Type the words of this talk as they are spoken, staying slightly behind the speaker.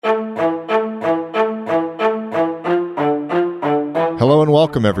Hello and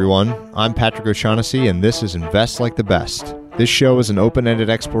welcome, everyone. I'm Patrick O'Shaughnessy, and this is Invest Like the Best. This show is an open-ended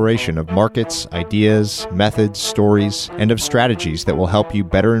exploration of markets, ideas, methods, stories, and of strategies that will help you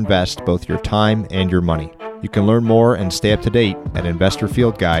better invest both your time and your money. You can learn more and stay up to date at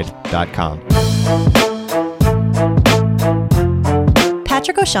investorfieldguide.com.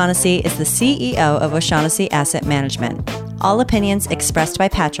 Patrick O'Shaughnessy is the CEO of O'Shaughnessy Asset Management. All opinions expressed by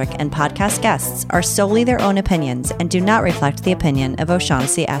Patrick and podcast guests are solely their own opinions and do not reflect the opinion of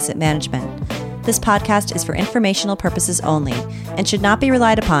O'Shaughnessy Asset Management. This podcast is for informational purposes only and should not be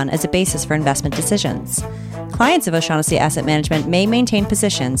relied upon as a basis for investment decisions. Clients of O'Shaughnessy Asset Management may maintain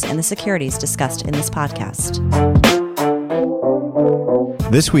positions in the securities discussed in this podcast.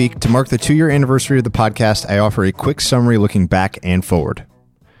 This week, to mark the 2-year anniversary of the podcast, I offer a quick summary looking back and forward.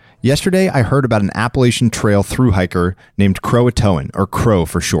 Yesterday, I heard about an Appalachian Trail thru hiker named Croatoan, or Crow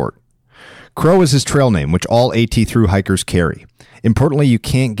for short. Crow is his trail name, which all AT thru hikers carry. Importantly, you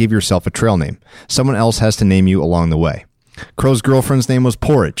can't give yourself a trail name. Someone else has to name you along the way. Crow's girlfriend's name was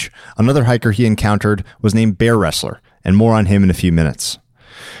Porridge. Another hiker he encountered was named Bear Wrestler, and more on him in a few minutes.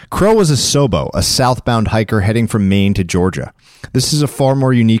 Crow was a Sobo, a southbound hiker heading from Maine to Georgia. This is a far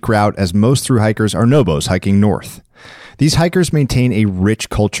more unique route, as most thru hikers are Nobos hiking north. These hikers maintain a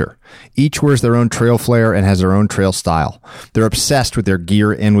rich culture. Each wears their own trail flair and has their own trail style. They're obsessed with their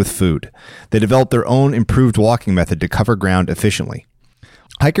gear and with food. They develop their own improved walking method to cover ground efficiently.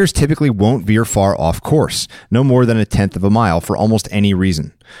 Hikers typically won't veer far off course, no more than 1/10 of a mile for almost any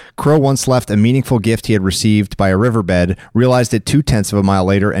reason. Crow once left a meaningful gift he had received by a riverbed, realized it 2/10 of a mile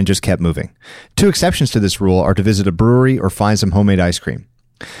later, and just kept moving. 2 exceptions to this rule are to visit a brewery or find some homemade ice cream.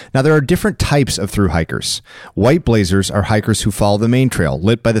 Now, there are different types of thru hikers. White blazers are hikers who follow the Maine trail,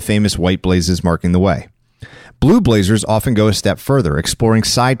 lit by the famous white blazes marking the way. Blue blazers often go a step further, exploring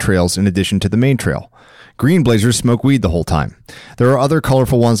side trails in addition to the main trail. Green blazers smoke weed the whole time. There are other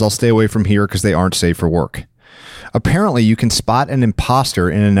colorful ones I'll stay away from here because they aren't safe for work. Apparently, you can spot an imposter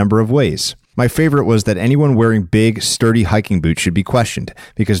in a number of ways. My favorite was that anyone wearing big, sturdy hiking boots should be questioned,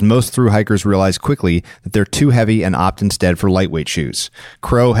 because most thru hikers realize quickly that they're too heavy and opt instead for lightweight shoes.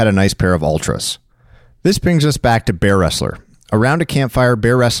 Crow had a nice pair of Altras. This brings us back to Bear Wrestler. Around a campfire,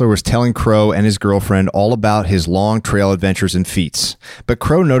 Bear Wrestler was telling Crow and his girlfriend all about his long trail adventures and feats. But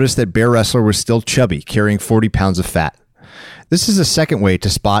Crow noticed that Bear Wrestler was still chubby, carrying 40 pounds of fat. This is a second way to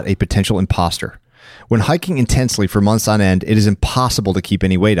spot a potential imposter. When hiking intensely for months on end, it is impossible to keep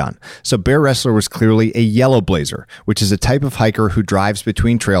any weight on. So Bear Wrestler was clearly a yellow blazer, which is a type of hiker who drives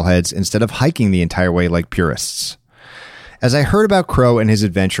between trailheads instead of hiking the entire way like purists. As I heard about Crow and his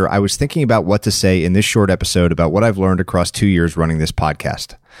adventure, I was thinking about what to say in this short episode about what I've learned across 2 years running this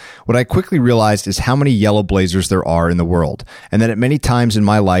podcast. What I quickly realized is how many yellow blazers there are in the world, and that at many times in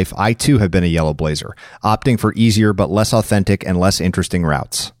my life, I too have been a yellow blazer, opting for easier but less authentic and less interesting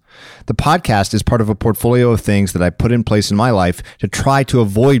routes. The podcast is part of a portfolio of things that I put in place in my life to try to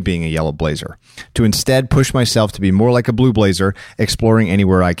avoid being a yellow blazer, to instead push myself to be more like a blue blazer, exploring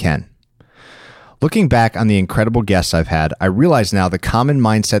anywhere I can. Looking back on the incredible guests I've had, I realize now the common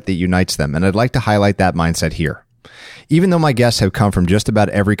mindset that unites them, and I'd like to highlight that mindset here. Even though my guests have come from just about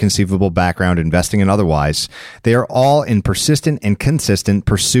every conceivable background, investing and otherwise, they are all in persistent and consistent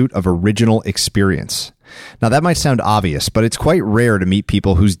pursuit of original experience. Now, that might sound obvious, but it's quite rare to meet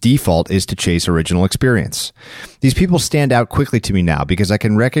people whose default is to chase original experience. These people stand out quickly to me now because I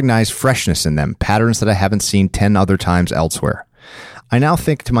can recognize freshness in them, patterns that I haven't seen 10 other times elsewhere. I now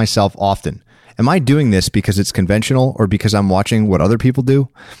think to myself often, am I doing this because it's conventional or because I'm watching what other people do?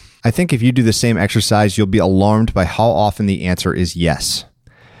 I think if you do the same exercise, you'll be alarmed by how often the answer is yes.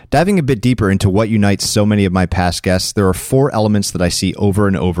 Diving a bit deeper into what unites so many of my past guests, there are 4 elements that I see over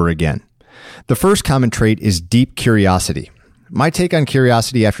and over again. The first common trait is deep curiosity. My take on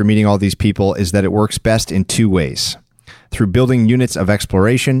curiosity after meeting all these people is that it works best in 2 ways: through building units of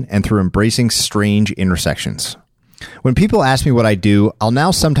exploration and through embracing strange intersections. When people ask me what I do, I'll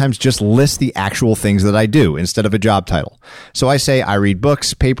now sometimes just list the actual things that I do instead of a job title. So I say I read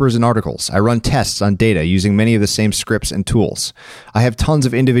books, papers, and articles. I run tests on data using many of the same scripts and tools. I have tons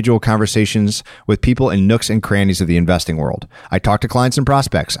of individual conversations with people in nooks and crannies of the investing world. I talk to clients and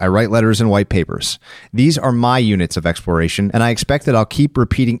prospects. I write letters and white papers. These are my units of exploration, and I expect that I'll keep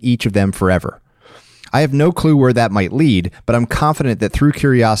repeating each of them forever. I have no clue where that might lead, but I'm confident that through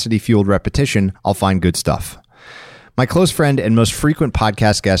curiosity-fueled repetition, I'll find good stuff. My close friend and most frequent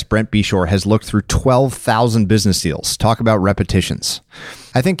podcast guest, Brent Beshore, has looked through 12,000 business deals. Talk about repetitions.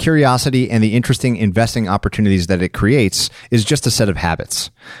 I think curiosity and the interesting investing opportunities that it creates is just a set of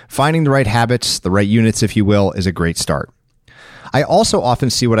habits. Finding the right habits, the right units, if you will, is a great start. I also often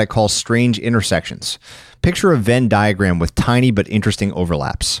see what I call strange intersections. Picture a Venn diagram with tiny but interesting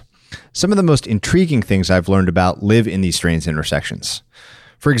overlaps. Some of the most intriguing things I've learned about live in these strange intersections.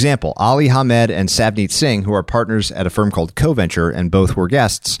 For example, Ali Hamed and Savneet Singh, who are partners at a firm called CoVenture and both were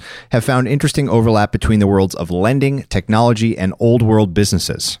guests, have found interesting overlap between the worlds of lending, technology, and old world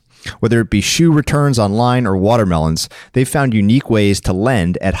businesses. Whether it be shoe returns online or watermelons, they've found unique ways to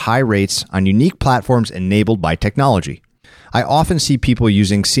lend at high rates on unique platforms enabled by technology. I often see people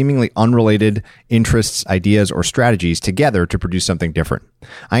using seemingly unrelated interests, ideas, or strategies together to produce something different.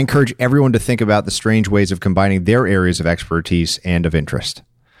 I encourage everyone to think about the strange ways of combining their areas of expertise and of interest.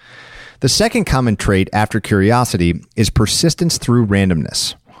 The second common trait after curiosity is persistence through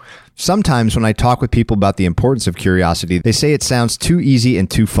randomness. Sometimes when I talk with people about the importance of curiosity, they say it sounds too easy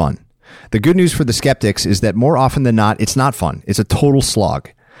and too fun. The good news for the skeptics is that more often than not, it's not fun. It's a total slog.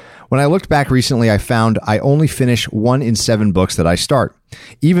 When I looked back recently, I found I only finish 1 in 7 books that I start.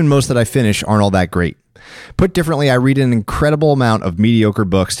 Even most that I finish aren't all that great. Put differently, I read an incredible amount of mediocre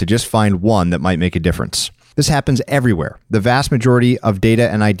books to just find one that might make a difference. This happens everywhere. The vast majority of data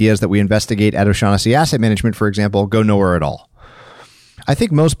and ideas that we investigate at O'Shaughnessy Asset Management, for example, go nowhere at all. I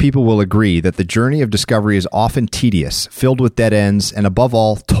think most people will agree that the journey of discovery is often tedious, filled with dead ends, and above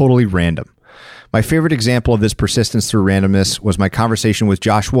all, totally random. My favorite example of this persistence through randomness was my conversation with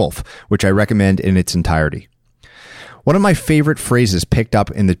Josh Wolf, which I recommend in its entirety. One of my favorite phrases picked up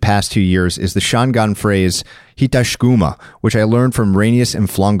in the past 2 years is the Shangaan phrase, hitashkuma, which I learned from Rainius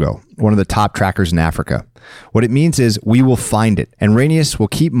Mflongo, one of the top trackers in Africa. What it means is, we will find it, and Rainius will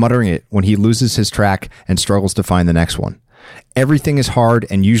keep muttering it when he loses his track and struggles to find the next one. Everything is hard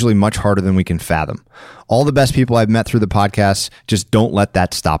and usually much harder than we can fathom. All the best people I've met through the podcast, just don't let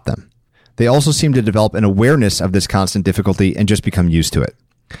that stop them. They also seem to develop an awareness of this constant difficulty and just become used to it.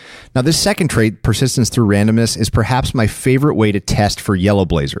 Now, this second trait, persistence through randomness, is perhaps my favorite way to test for yellow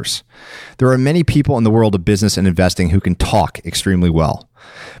blazers. There are many people in the world of business and investing who can talk extremely well.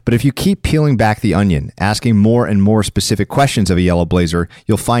 But if you keep peeling back the onion, asking more and more specific questions of a yellow blazer,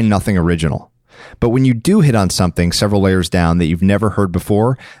 you'll find nothing original. But when you do hit on something several layers down that you've never heard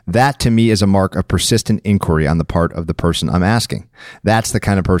before, that to me is a mark of persistent inquiry on the part of the person I'm asking. That's the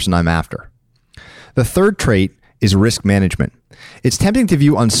kind of person I'm after. The third trait is risk management. It's tempting to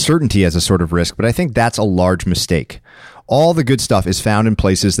view uncertainty as a sort of risk, but I think that's a large mistake. All the good stuff is found in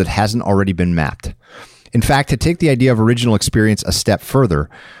places that hasn't already been mapped. In fact, to take the idea of original experience a step further,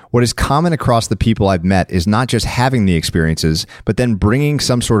 what is common across the people I've met is not just having the experiences, but then bringing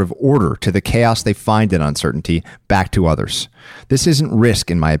some sort of order to the chaos they find in uncertainty back to others. This isn't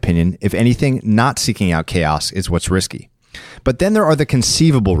risk, in my opinion. If anything, not seeking out chaos is what's risky. But then there are the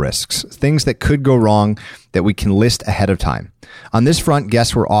conceivable risks, things that could go wrong that we can list ahead of time. On this front,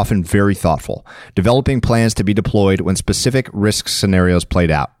 guests were often very thoughtful, developing plans to be deployed when specific risk scenarios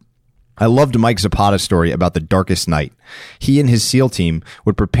played out. I loved Mike Zapata's story about the darkest night. He and his SEAL team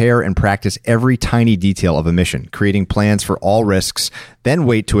would prepare and practice every tiny detail of a mission, creating plans for all risks, then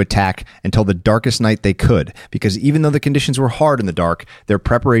wait to attack until the darkest night they could, because even though the conditions were hard in the dark, their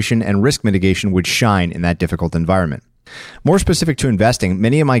preparation and risk mitigation would shine in that difficult environment. More specific to investing,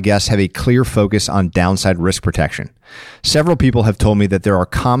 many of my guests have a clear focus on downside risk protection. Several people have told me that there are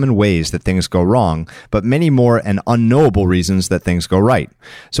common ways that things go wrong, but many more and unknowable reasons that things go right.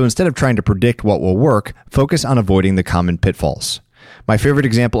 So instead of trying to predict what will work, focus on avoiding the common pitfalls. My favorite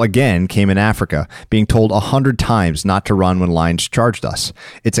example again came in Africa, being told 100 times not to run when lions charged us.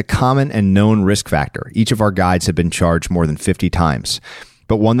 It's a common and known risk factor. Each of our guides have been charged more than 50 times.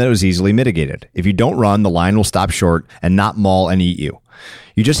 But one that was easily mitigated. If you don't run, the lion will stop short and not maul and eat you.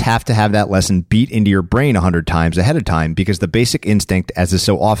 You just have to have that lesson beat into your brain 100 times ahead of time, because the basic instinct, as is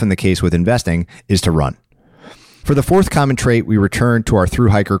so often the case with investing, is to run. For the fourth common trait, we return to our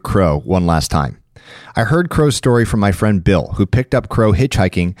thru hiker Crow one last time. I heard Crow's story from my friend Bill, who picked up Crow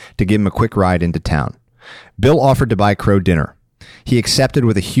hitchhiking to give him a quick ride into town. Bill offered to buy Crow dinner. He accepted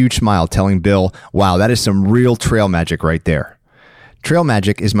with a huge smile, telling Bill, "Wow, that is some real trail magic right there." Trail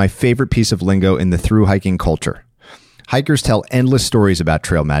magic is my favorite piece of lingo in the thru hiking culture. Hikers tell endless stories about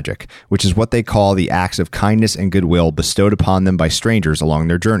trail magic, which is what they call the acts of kindness and goodwill bestowed upon them by strangers along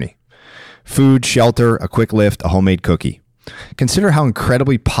their journey. Food, shelter, a quick lift, a homemade cookie. Consider how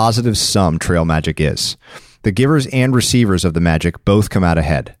incredibly positive sum trail magic is. The givers and receivers of the magic both come out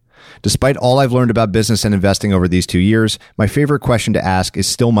ahead. Despite all I've learned about business and investing over these 2 years, my favorite question to ask is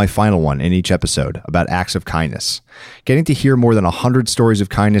still my final one in each episode, about acts of kindness. Getting to hear more than 100 stories of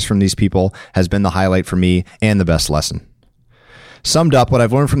kindness from these people has been the highlight for me and the best lesson. Summed up, what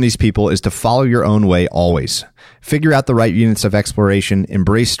I've learned from these people is to follow your own way always. Figure out the right units of exploration,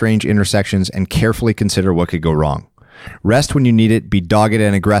 embrace strange intersections, and carefully consider what could go wrong. Rest when you need it, be dogged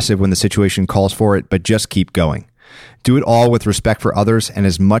and aggressive when the situation calls for it, but just keep going. Do it all with respect for others and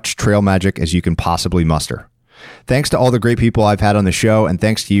as much trail magic as you can possibly muster. Thanks to all the great people I've had on the show, and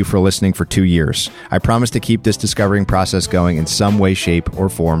thanks to you for listening for 2 years. I promise to keep this discovering process going in some way, shape, or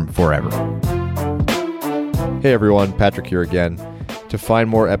form forever. Hey everyone, Patrick here again. To find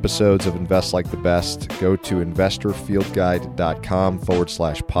more episodes of Invest Like the Best, go to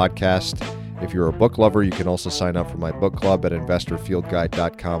investorfieldguide.com/podcast. If you're a book lover, you can also sign up for my book club at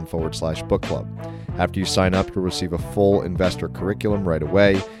investorfieldguide.com/book club. After you sign up, you'll receive a full investor curriculum right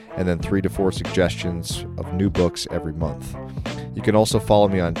away, and then 3 to 4 suggestions of new books every month. You can also follow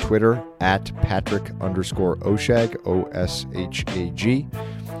me on Twitter at Patrick_Oshag, O-S-H-A-G.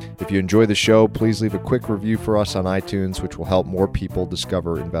 If you enjoy the show, please leave a quick review for us on iTunes, which will help more people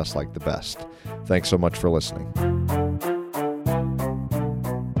discover Invest Like the Best. Thanks so much for listening.